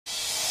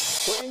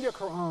Well, in your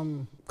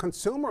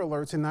consumer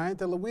alert tonight,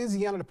 the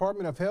Louisiana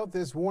Department of Health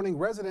is warning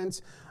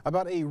residents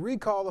about a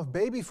recall of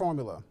baby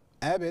formula.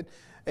 Abbott,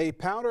 a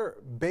powder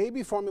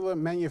baby formula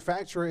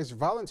manufacturer, is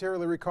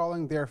voluntarily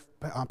recalling their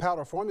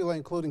powder formula,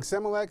 including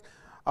Similac,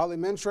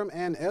 Alimentrum,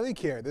 and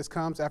Elicare. This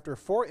comes after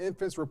 4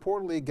 infants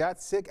reportedly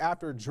got sick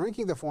after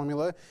drinking the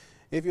formula.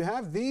 If you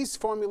have these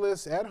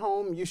formulas at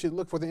home, you should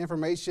look for the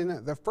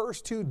information. The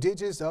first 2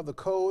 digits of the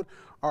code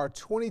are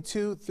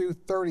 22 through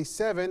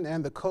 37,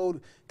 and the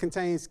code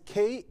contains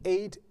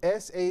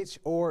K8SH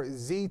or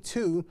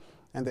Z2,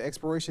 and the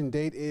expiration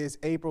date is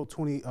April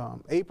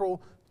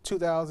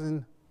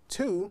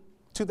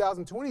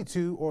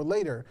 2022 or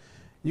later.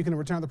 You can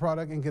return the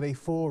product and get a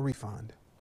full refund.